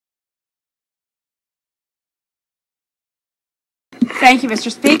Thank you,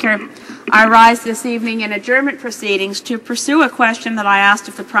 Mr. Speaker. I rise this evening in adjournment proceedings to pursue a question that I asked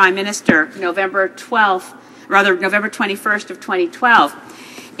of the Prime Minister November 21st of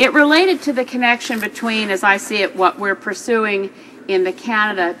 2012. It related to the connection between, as I see it, what we're pursuing in the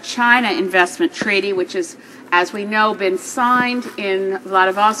Canada-China Investment Treaty, which is, as we know, been signed in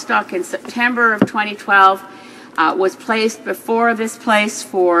Vladivostok in September of 2012, was placed before this place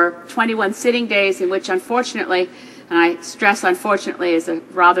for 21 sitting days, in which, unfortunately, and I stress unfortunately is a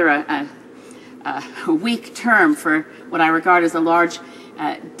rather a weak term for what I regard as a large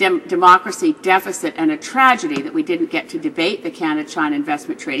democracy deficit and a tragedy that we didn't get to debate the Canada-China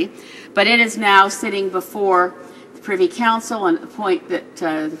Investment Treaty. But it is now sitting before the Privy Council, and at the point that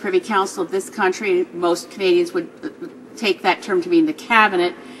the Privy Council of this country, most Canadians would take that term to mean the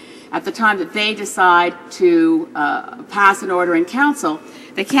Cabinet, at the time that they decide to pass an order in Council,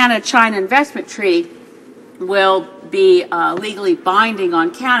 the Canada-China Investment Treaty will be legally binding on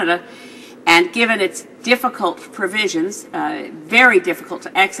Canada, and given its difficult provisions, very difficult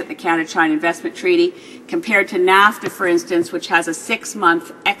to exit the Canada-China Investment Treaty, compared to NAFTA, for instance, which has a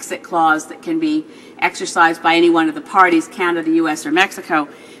 6-month exit clause that can be exercised by any one of the parties, Canada, the U.S., or Mexico.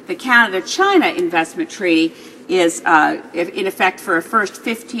 The Canada-China Investment Treaty is in effect for a first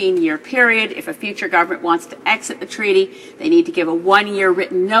 15-year period. If a future government wants to exit the treaty, they need to give a 1-year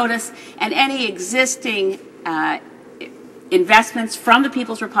written notice, and any existing investments from the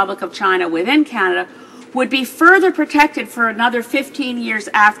People's Republic of China within Canada would be further protected for another 15 years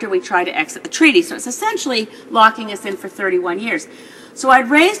after we try to exit the treaty. So it's essentially locking us in for 31 years. So I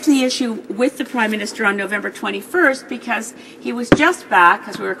raised the issue with the Prime Minister on November 21st because he was just back,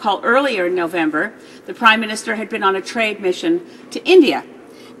 as we recall earlier in November, the Prime Minister had been on a trade mission to India.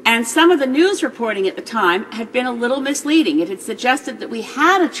 And some of the news reporting at the time had been a little misleading. It had suggested that we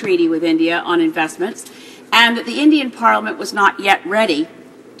had a treaty with India on investments and that the Indian Parliament was not yet ready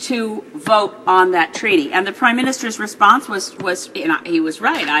to vote on that treaty. And the Prime Minister's response was he was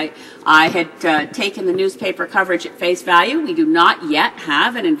right. I had taken the newspaper coverage at face value. We do not yet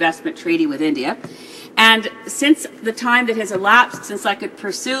have an investment treaty with India. And since the time that has elapsed since I could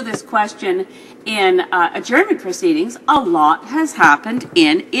pursue this question in adjournment proceedings, a lot has happened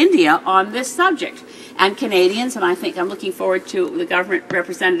in India on this subject. And Canadians, and I think I'm looking forward to the government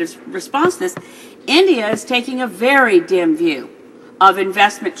representative's response to this, India is taking a very dim view of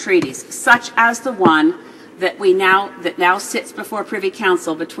investment treaties, such as the one that now sits before Privy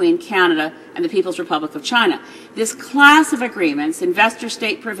Council between Canada and the People's Republic of China. This class of agreements,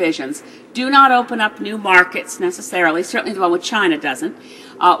 investor-state provisions, do not open up new markets necessarily. Certainly the one with China doesn't.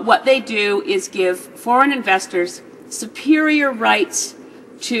 What they do is give foreign investors superior rights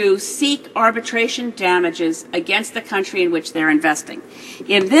to seek arbitration damages against the country in which they're investing.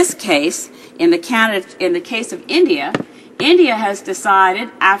 In this case, in the case of India, India has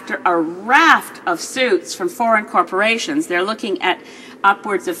decided, after a raft of suits from foreign corporations, they're looking at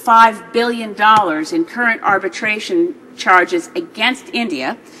upwards of $5 billion in current arbitration charges against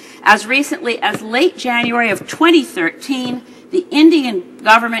India. As recently as late January of 2013, the Indian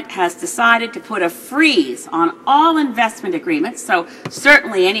government has decided to put a freeze on all investment agreements, so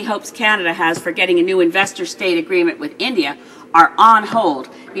certainly any hopes Canada has for getting a new investor-state agreement with India are on hold,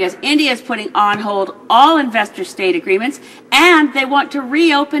 because India is putting on hold all investor-state agreements, and they want to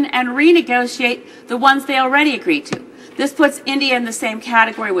reopen and renegotiate the ones they already agreed to. This puts India in the same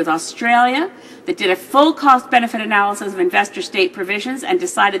category with Australia, that did a full cost-benefit analysis of investor-state provisions and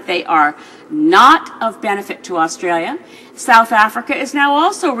decided they are not of benefit to Australia. South Africa is now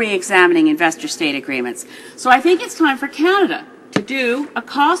also re-examining investor-state agreements. So I think it's time for Canada to do a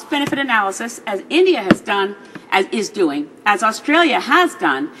cost-benefit analysis, as India has done, as Australia has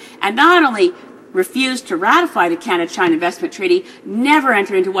done, and not only refuse to ratify the Canada-China Investment Treaty, never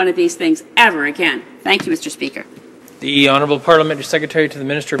enter into one of these things ever again. Thank you, Mr. Speaker. The Honourable Parliamentary Secretary to the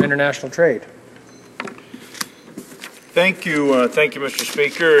Minister of International Trade. Thank you, Mr.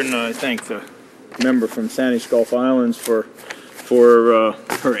 Speaker, and I thank the member from Sandwich Gulf Islands for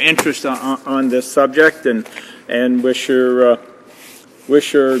her interest on this subject, and wish her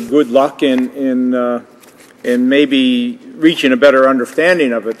good luck in maybe reaching a better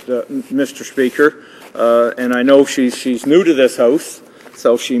understanding of it, Mr. Speaker. And I know she's new to this House,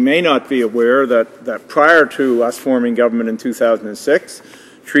 so she may not be aware that prior to us forming government in 2006,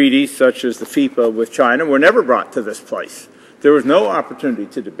 treaties such as the FIPA with China were never brought to this place. There was no opportunity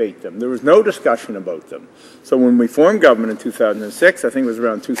to debate them. There was no discussion about them. So when we formed government in 2006, I think it was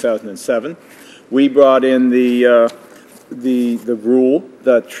around 2007, we brought in the the rule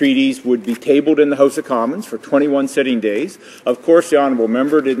that treaties would be tabled in the House of Commons for 21 sitting days. Of course, the honourable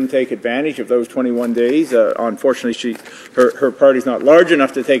member didn't take advantage of those 21 days. Unfortunately, her party's not large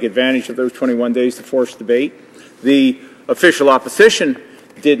enough to take advantage of those 21 days to force debate. The official opposition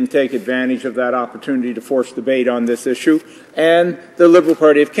didn't take advantage of that opportunity to force debate on this issue, and the Liberal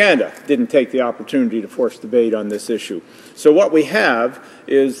Party of Canada didn't take the opportunity to force debate on this issue. So what we have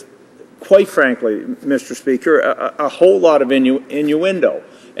is, quite frankly, Mr. Speaker, a whole lot of innuendo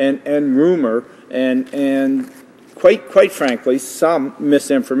and rumor and quite frankly, some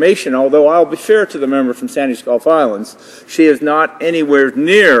misinformation, although I'll be fair to the member from Sandy Gulf Islands, she is not anywhere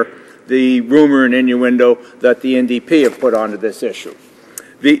near the rumor and innuendo that the NDP have put onto this issue.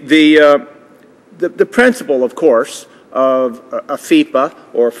 The principle, of course, of a FIPA,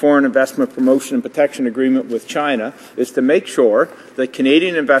 or Foreign Investment Promotion and Protection Agreement with China, is to make sure that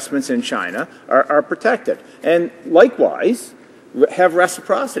Canadian investments in China are protected, and likewise have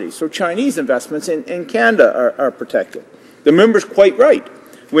reciprocity, so Chinese investments in Canada are protected. The member's quite right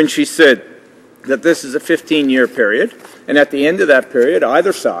when she said that this is a 15-year period, and at the end of that period,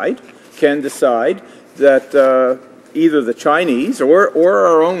 either side can decide that either the Chinese or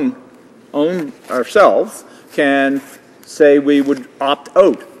our own ourselves can say we would opt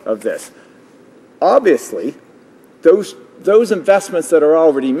out of this. Obviously, those investments that are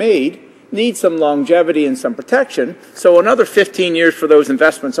already made need some longevity and some protection, so another 15 years for those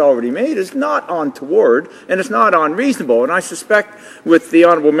investments already made is not untoward and it's not unreasonable. And I suspect with the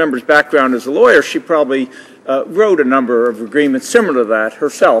honourable member's background as a lawyer, she probably wrote a number of agreements similar to that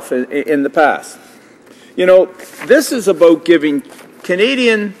herself in the past. You know, this is about giving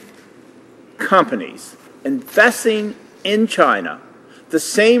Canadian companies investing in China the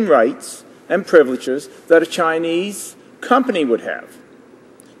same rights and privileges that a Chinese company would have.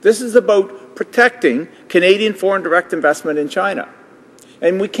 This is about protecting Canadian foreign direct investment in China.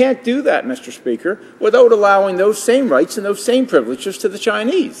 And we can't do that, Mr. Speaker, without allowing those same rights and those same privileges to the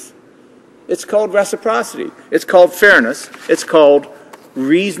Chinese. It's called reciprocity. It's called fairness. It's called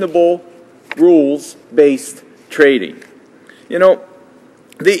reasonable rules-based trading. You know,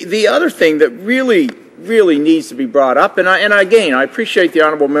 the other thing that really needs to be brought up, and again, I appreciate the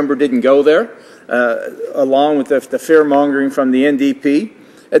honourable member didn't go there, along with the fear-mongering from the NDP.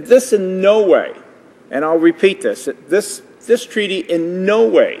 This in no way, and I'll repeat this, this treaty in no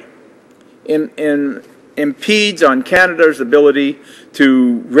way impedes on Canada's ability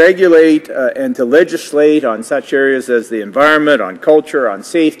to regulate and to legislate on such areas as the environment, on culture, on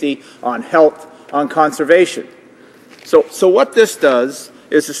safety, on health, on conservation. So what this does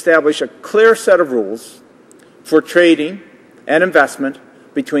is establish a clear set of rules for trading and investment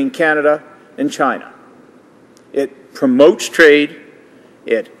between Canada and China. It promotes trade,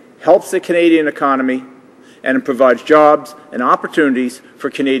 it helps the Canadian economy, and it provides jobs and opportunities for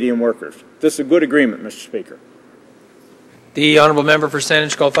Canadian workers. This is a good agreement, Mr. Speaker. The honourable member for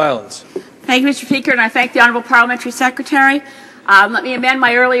Sandwich Gulf Islands. Thank you, Mr. Speaker, and I thank the honourable parliamentary secretary. Let me amend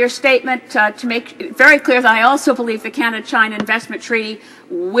my earlier statement to make it very clear that I also believe the Canada-China Investment Treaty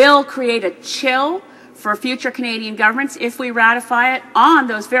will create a chill for future Canadian governments if we ratify it on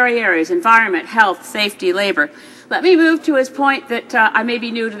those very areas: environment, health, safety, labour. Let me move to his point that I may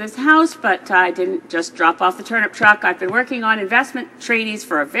be new to this House, but I didn't just drop off the turnip truck. I've been working on investment treaties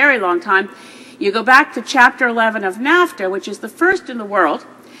for a very long time. You go back to Chapter 11 of NAFTA, which is the first in the world.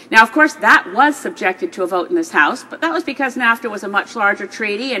 Now, of course, that was subjected to a vote in this House, but that was because NAFTA was a much larger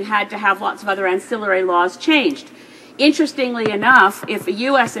treaty and had to have lots of other ancillary laws changed. Interestingly enough, if a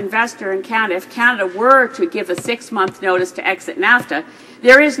U.S. investor in Canada, if Canada were to give a 6-month notice to exit NAFTA,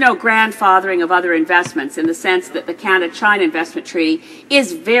 there is no grandfathering of other investments in the sense that the Canada-China Investment Treaty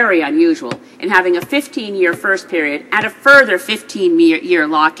is very unusual in having a 15-year first period and a further 15-year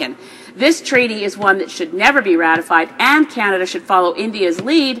lock-in. This treaty is one that should never be ratified, and Canada should follow India's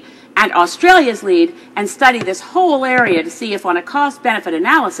lead and Australia's lead and study this whole area to see if on a cost-benefit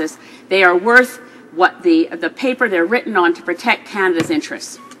analysis they are worth what the paper they're written on to protect Canada's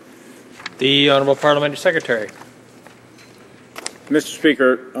interests. The honourable parliamentary secretary. Mr.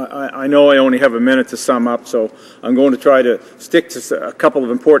 Speaker, I know I only have a minute to sum up, so I'm going to try to stick to a couple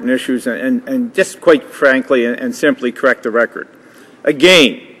of important issues and just quite frankly and simply correct the record.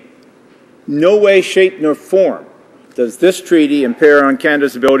 Again, no way, shape, nor form does this treaty impair on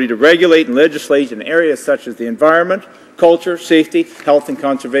Canada's ability to regulate and legislate in areas such as the environment, culture, safety, health and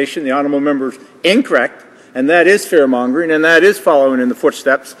conservation. The honourable member is incorrect, and that is fear-mongering, and that is following in the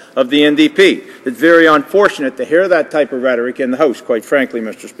footsteps of the NDP. It's very unfortunate to hear that type of rhetoric in the House, quite frankly,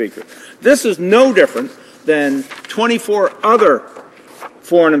 Mr. Speaker. This is no different than 24 other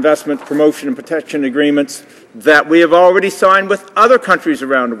foreign investment promotion and protection agreements that we have already signed with other countries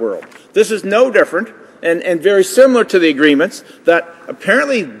around the world. This is no different and very similar to the agreements that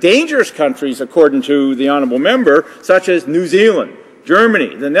apparently dangerous countries, according to the honourable member, such as New Zealand,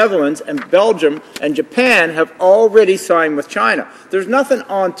 Germany, the Netherlands, and Belgium and Japan have already signed with China. There's nothing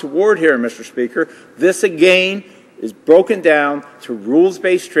untoward here, Mr. Speaker. This, again, is broken down to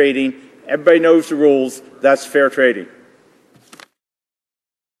rules-based trading. Everybody knows the rules. That's fair trading.